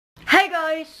Hey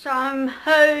guys, so I'm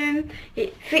home.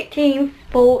 It's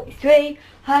 15:43.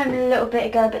 Home a little bit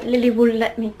ago, but Lily wouldn't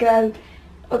let me go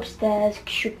upstairs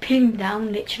because she would pin me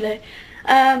down literally.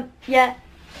 Yeah,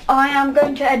 I am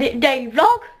going to edit a daily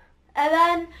vlog, and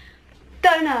then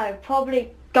don't know,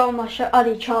 probably go on my show. I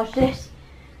did charge this.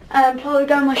 Probably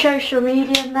go on my social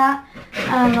media and that,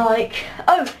 and like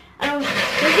is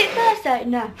it Thursday?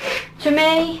 No, to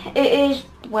me it is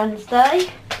Wednesday.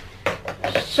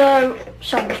 So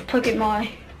I'm just plugging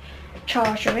my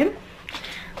charger in.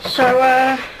 So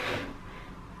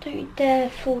don't you dare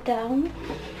fall down.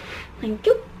 Thank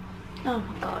you. Oh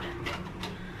my god.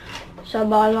 So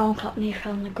my alarm clock nearly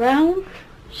fell on the ground.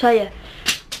 So yeah.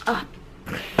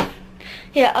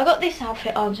 Yeah, I got this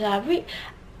outfit on today.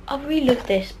 I really love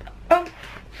this. Oh,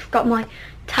 got my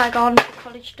tag on for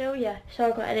college still, yeah. So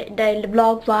I've got to edit a daily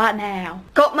vlog right now.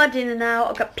 Got my dinner now.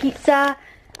 I've got pizza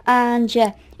and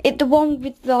yeah. It's the one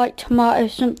with like tomato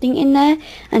something in there,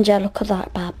 and yeah, look at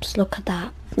that, Babs, look at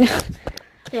that.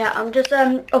 Yeah, I'm just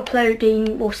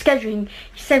uploading or scheduling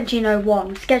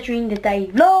 17:01, scheduling the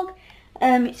daily vlog.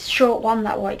 It's a short one,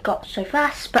 that's why it got so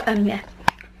fast. But yeah,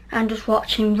 I'm just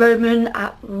watching Roman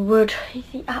Atwood,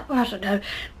 I don't know,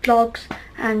 vlogs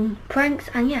and pranks,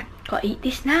 and yeah, gotta eat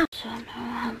this now. So I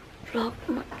haven't vlogged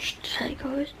much today,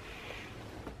 guys.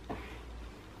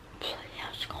 So yeah,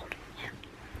 it's cold. Yeah,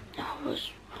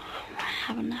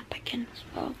 I have a nap again as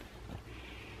well.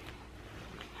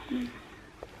 I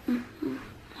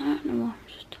don't know why, I'm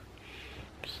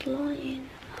just lying.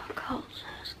 I can't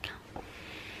say it's cold.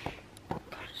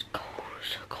 God, it's cold, it's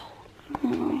so cold.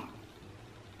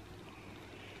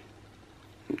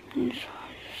 And so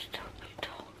I just still be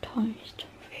told time is 47.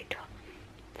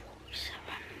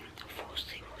 I fall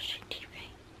asleep watching TV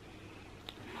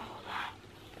and all that.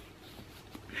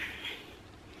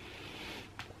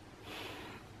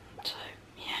 So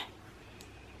yeah,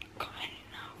 got in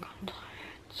now, I'm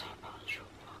tired, so I'm not sure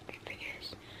what it is.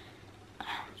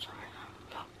 I'm sorry, I haven't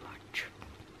vlogged much.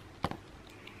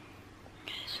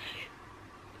 Okay, so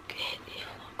hit the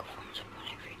vlog, thumbs up on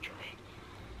if you enjoy it,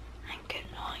 and good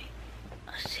night.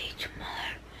 I'll see you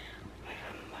tomorrow with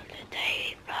another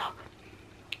daily vlog.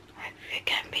 Hope you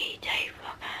can be a daily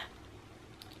vlogger,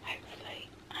 hopefully.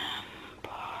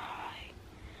 Bye.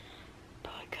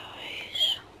 Bye guys.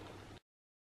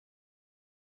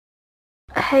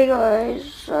 Hey guys,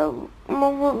 so my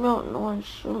mum not knowing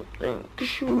something because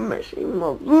she was messing in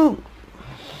my room.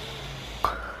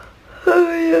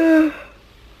 Oh yeah.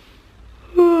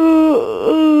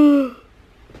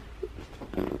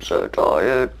 I'm so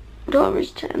tired. Time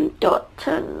is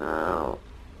 10:10 now.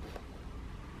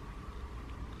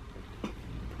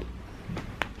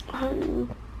 I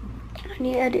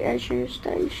need to edit Azure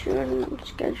Station and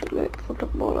schedule it for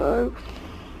tomorrow.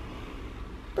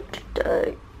 But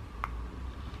today,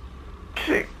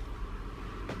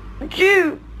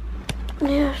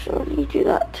 yeah, so I need to do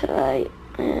that today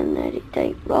and edit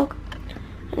day vlog.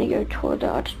 I need to go to toilet.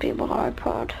 I'll just be on my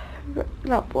iPod.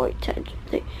 That boy tends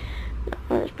to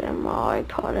I'll just be on my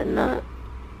iPod and that.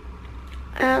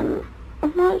 And I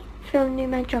might film a new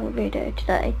Mahjong video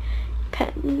today.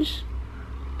 Depends.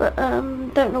 But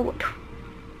don't know what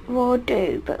I'll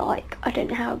do. But like I don't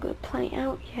know how I'm gonna play it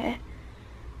out yet.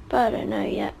 But I don't know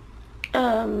yet.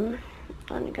 I'm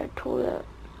gonna go to toilet.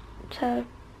 So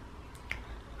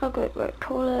I'll go to the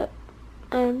toilet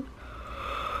and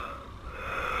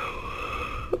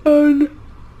you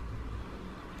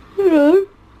know,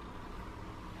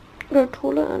 go to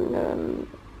toilet and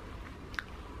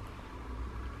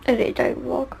edit a day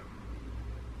vlog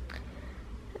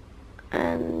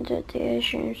and at the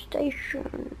Asian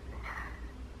Station.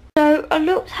 So I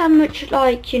looked how much,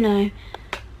 like, you know,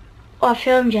 I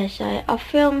filmed yesterday. I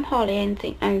filmed hardly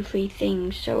anything over 3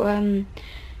 things. So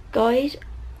guys,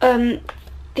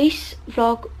 this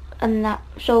vlog and that,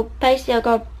 so basically I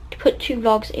got to put 2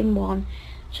 vlogs in one.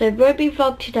 So there won't be a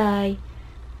vlog today,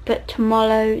 but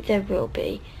tomorrow there will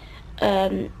be.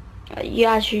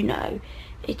 Yeah, as you know,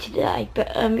 it's today,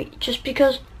 but just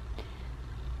because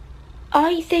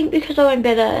I think because I went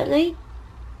to bed early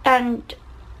and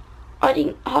I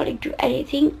didn't hardly do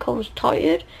anything because I was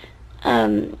tired.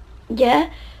 Yeah,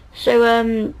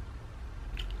 so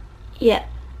yeah,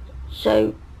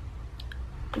 so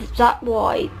that's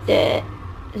why the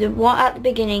one at the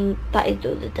beginning, that is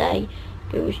the other day,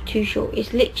 but it was too short.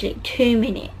 It's literally 2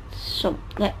 minutes. So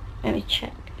let me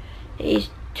check. It is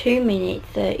 2 minutes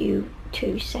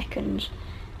 32 seconds,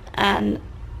 and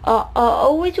I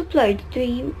always upload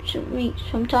 3 weeks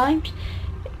sometimes,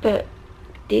 but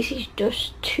this is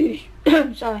just too.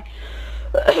 Sorry.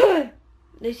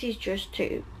 This is just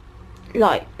too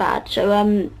like bad.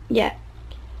 So yeah,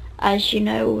 as you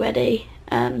know already.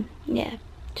 Yeah,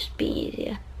 just be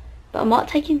easier. But I might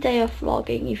take a day off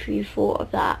vlogging if you thought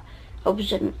of that. I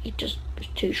wasn't, it just was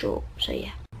too short, so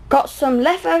yeah. Got some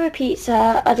leftover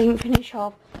pizza I didn't finish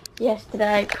off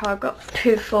yesterday because I got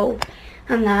too full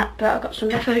and that, but I got some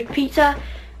leftover pizza.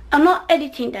 I'm not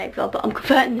editing day vlog, but I'm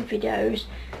converting the videos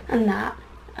and that.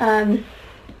 And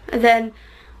then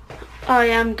I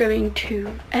am going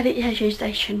to edit the Asian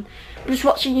Station. I'm just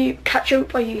watching you catch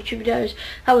up my YouTube videos.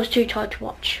 I was too tired to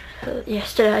watch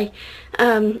yesterday.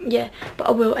 Yeah, but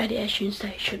I will edit Asian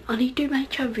Station. I need to do my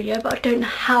channel video, but I don't know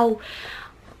how.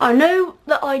 I know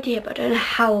the idea, but I don't know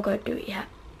how I'm going to do it yet.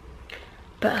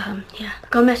 But yeah, I'm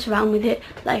going to mess around with it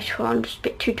later on. I'm just a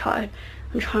bit too tired.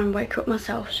 I'm trying to wake up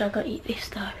myself, so I've got to eat this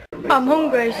though. I'm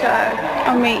hungry, so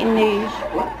I'm eating these.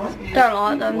 Don't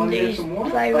like them, these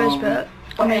flavours, but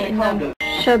I'm eating them.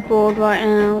 So bored right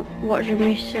now, watching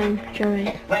me some Joey.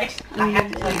 I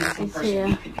have to tell you, this in person,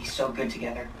 we could be so good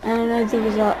together. And I know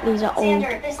these are old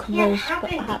covers,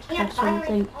 but I had to have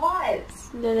something.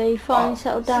 Lily finally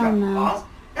settled down now.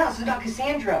 No, it's about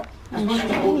Cassandra. And she's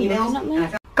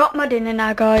emails. Got my dinner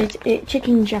now, guys. It's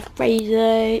chicken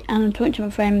Jalfrezi, and I'm talking to my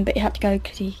friend, but he had to go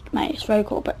because he made his phone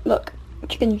call. But look,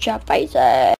 chicken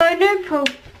Jalfrezi. I knew for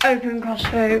open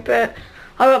crossroad, but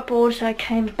I got bored, so I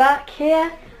came back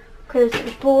here because it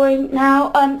was boring.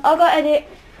 Now, I got to edit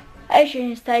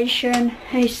Asian Station.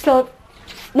 It's like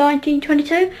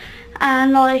 1922,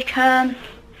 and like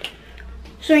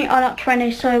something I like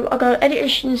 20. So I got to edit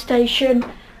Asian Station,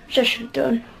 which I should have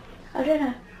done. I don't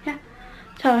know. Yeah.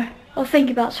 So I'll think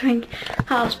about something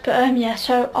else, but yeah,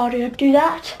 so I'll do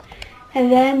that,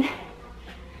 and then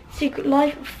Secret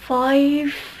Life of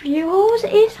 5-year-olds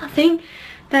it is, I think.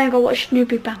 Then I'm gonna watch New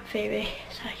Big Bang Theory,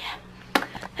 so yeah,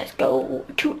 let's go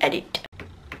to edit.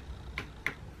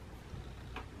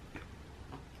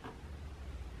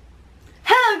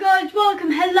 Hello guys,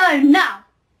 welcome, hello. Now,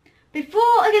 before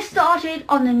I get started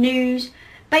on the news,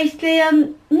 basically,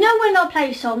 know when I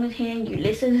play songs here and you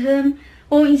listen to them,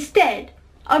 or instead,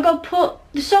 I got to put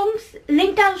the songs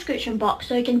link down the description box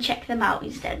so you can check them out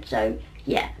instead. So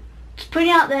yeah, just putting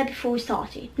it out there before we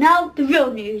started. Now the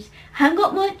real news. I haven't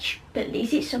got much, but at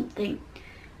least it's something.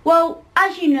 Well,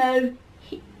 as you know,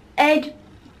 Ed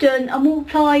done a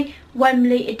Multiply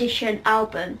Wembley edition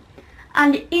album,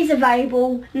 and it is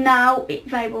available now. It's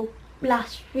available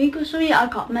last week or something, I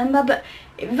can't remember, but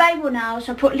it's available now.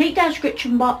 So I put link down the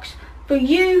description box for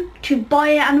you to buy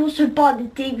it, and also buy the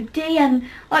DVD, and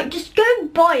like just go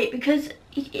and buy it, because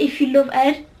if you love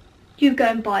Ed, you go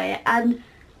and buy it. And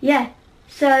yeah,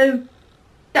 so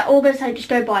that all I'm gonna say, just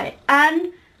go buy it.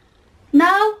 And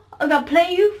now I'm gonna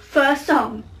play you first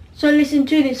song, so listen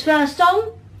to this first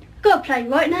song. I'm gonna play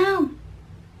right now.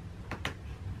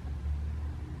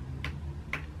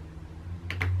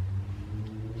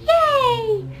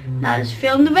 Yay! Now let's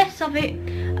film the rest of it.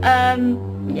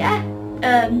 Yeah,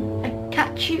 I'll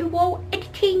catch you while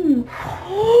editing.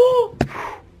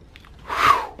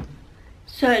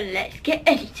 So let's get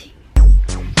editing.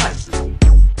 Right.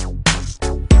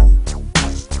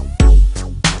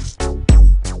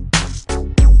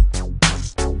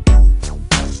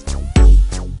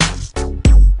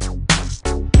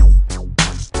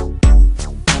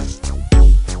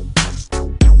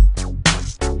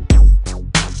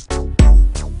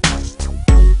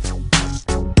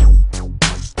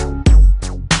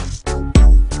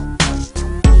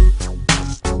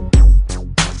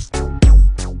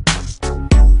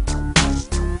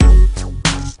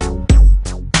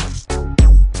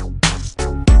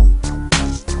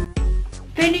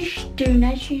 Finished doing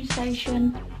Asian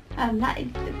Station. That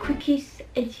is the quickest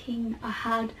editing I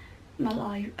had in my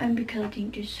life, only because I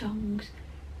didn't do songs.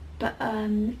 But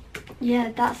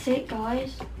yeah, that's it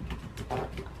guys.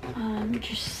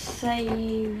 Just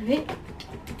save it.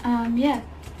 Yeah.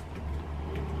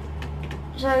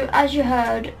 So as you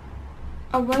heard,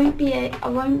 I won't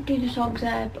do the songs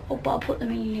there, but I'll put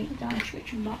them in the link down in the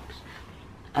description box.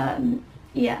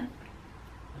 Yeah.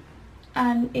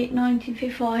 And it's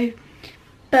 1955.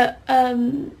 But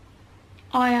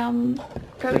I am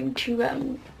going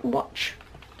to watch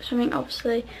something,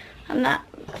 obviously, and that,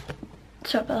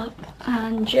 sorry about that,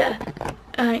 and yeah,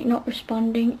 not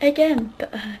responding again,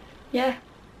 but yeah,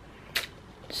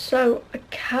 so I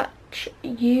catch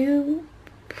you,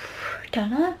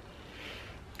 don't know,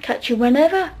 catch you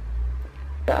whenever,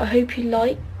 but I hope you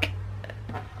like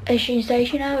Asian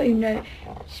Station now, even though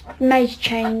it's made a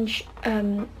change,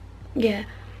 yeah.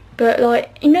 But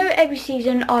like, you know, every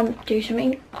season I do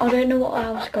something. I don't know what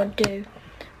else I gotta do,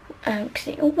 because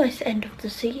it's almost the end of the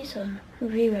season. It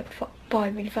really went by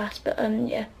really fast, but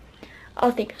yeah,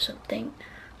 I'll think of something.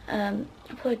 I'll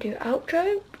probably do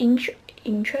outro,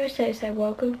 intro, say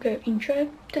welcome, go intro,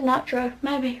 then outro,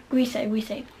 maybe, we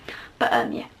see.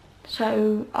 But yeah,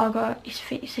 so it's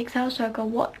 56 hours, so I go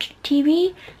watch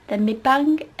TV, then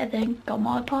mid-bang, and then go on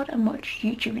my iPod and watch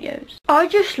YouTube videos. I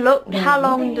just looked how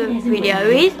long the video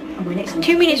is. It's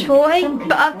 2 minutes 40,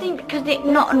 but I think because it's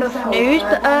not enough news,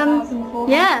 but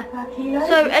yeah.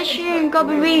 So as you got to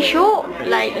be really short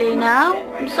lately now.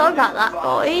 I'm sorry about that,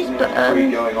 guys, but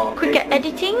quick at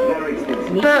editing,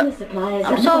 but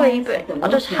I'm sorry, but I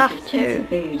just have to.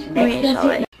 I'm really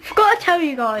sorry. Forgot to tell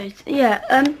you guys, yeah,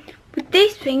 with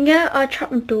this finger I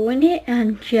tried doing it,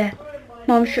 and yeah,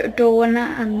 Mum shut the door on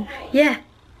that, and yeah.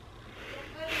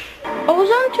 I was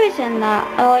on Twitter and that,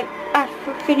 I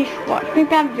finished watching Big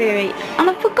Bang Theory, and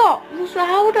I forgot what's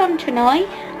held on tonight.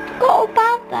 Forgot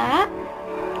about that.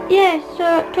 Yeah,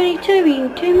 so 22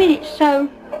 in 2 minutes, so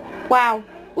wow.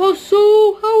 Well,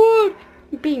 so Howard,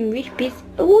 I'm being really busy.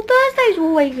 Well, Thursday's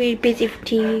always really busy for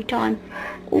TV time,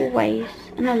 always.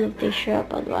 And I love this shirt,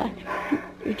 by the way.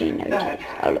 You didn't notice,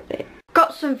 I love it.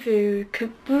 Got some food,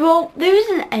 well, there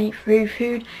isn't any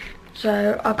food,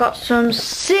 so I got some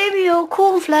cereal,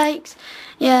 cornflakes,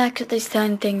 yeah, because it's the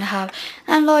only thing to have.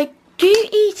 And like, do you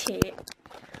eat it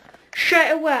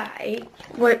straight away,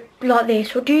 like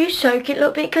this, or do you soak it a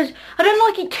little bit? Because I don't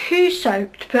like it too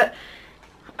soaked, but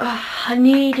I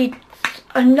like,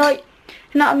 you know what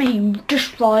I mean,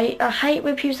 just right. I hate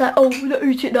when people say, oh, don't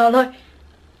eat it now, like,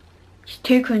 it's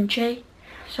too crunchy.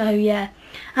 So yeah,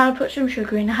 and I put some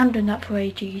sugar in. I haven't done that for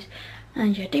ages,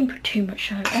 and yeah, didn't put too much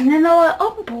sugar. And then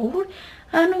I'm bored,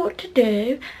 I don't know what to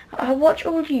do. I watch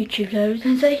all the YouTube videos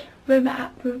and say room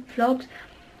vlogs.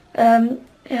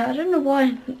 Yeah, I don't know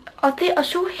why. I think I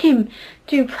saw him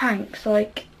do pranks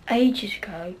like ages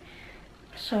ago.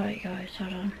 Sorry guys,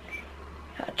 hold on.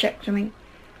 I checked something.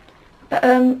 But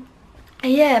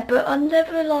yeah, but I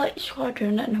never like subscribed to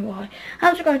him, I don't know why.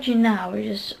 I'm subscribed to you now,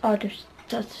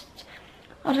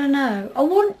 I don't know. I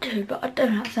want to, but I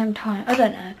don't at the same time. I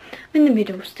don't know. I'm in the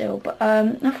middle still, but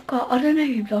I forgot. I don't know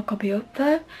who vlog I'll be up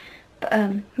though. But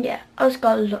yeah, I just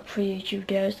gotta look for YouTube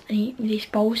videos and eat this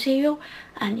bowl cereal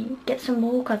and get some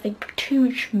more because I think put too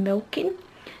much milk in.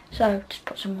 So just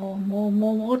put some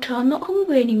more till I'm not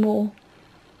hungry anymore.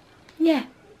 Yeah,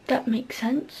 that makes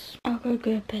sense. I'll go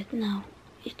to bed now.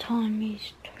 The time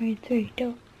is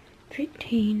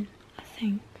 23:15, I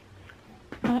think.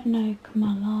 I don't know, because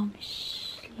my alarm is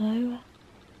slower.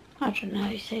 I don't know,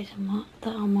 it says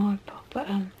that on my iPod, but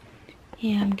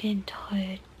yeah, I'm getting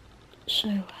tired. So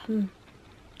I don't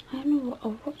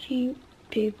know what you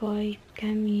do by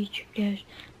going YouTube videos,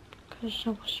 because I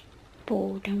was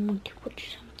bored and wanted to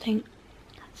watch something.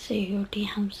 Let's see, or the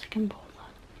hamster can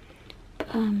bother.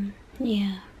 But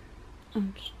yeah,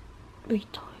 I'm really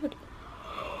tired.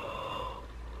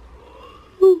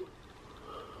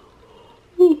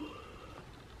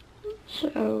 So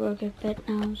I'll go to bed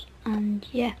now, and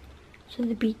yeah, so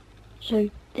there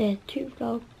are 2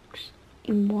 vlogs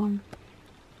in one,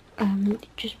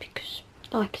 just because,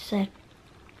 like I said,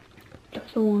 the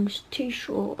other one was too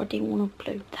short, I didn't want to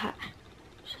upload that,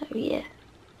 so yeah,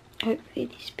 hopefully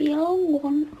this will be a long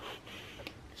one.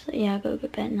 So yeah, I'll go to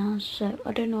bed now, so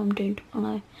I don't know what I'm doing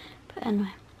tomorrow, but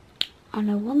anyway, I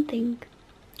know one thing,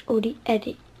 already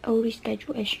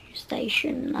scheduled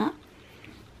station that,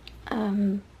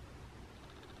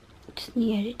 it's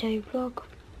the edit day vlog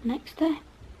next day.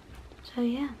 So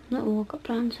yeah, not all I've got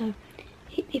planned, so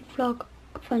hit the vlog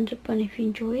thumbs up button if you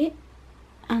enjoy it,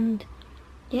 and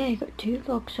yeah, you got 2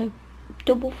 vlogs, so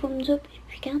double thumbs up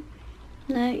if you can.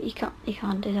 No, you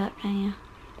can't do that, can you?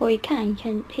 Well, you can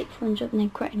hit thumbs up and then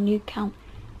create a new account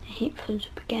and hit thumbs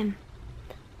up again.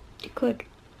 You could,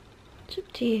 it's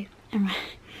up to you. Alright,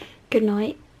 good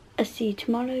night, I'll see you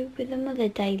tomorrow with another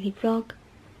daily vlog.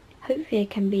 Hopefully I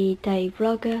can be a day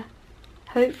vlogger.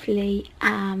 Hopefully,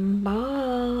 and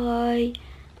bye.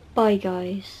 Bye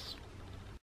guys.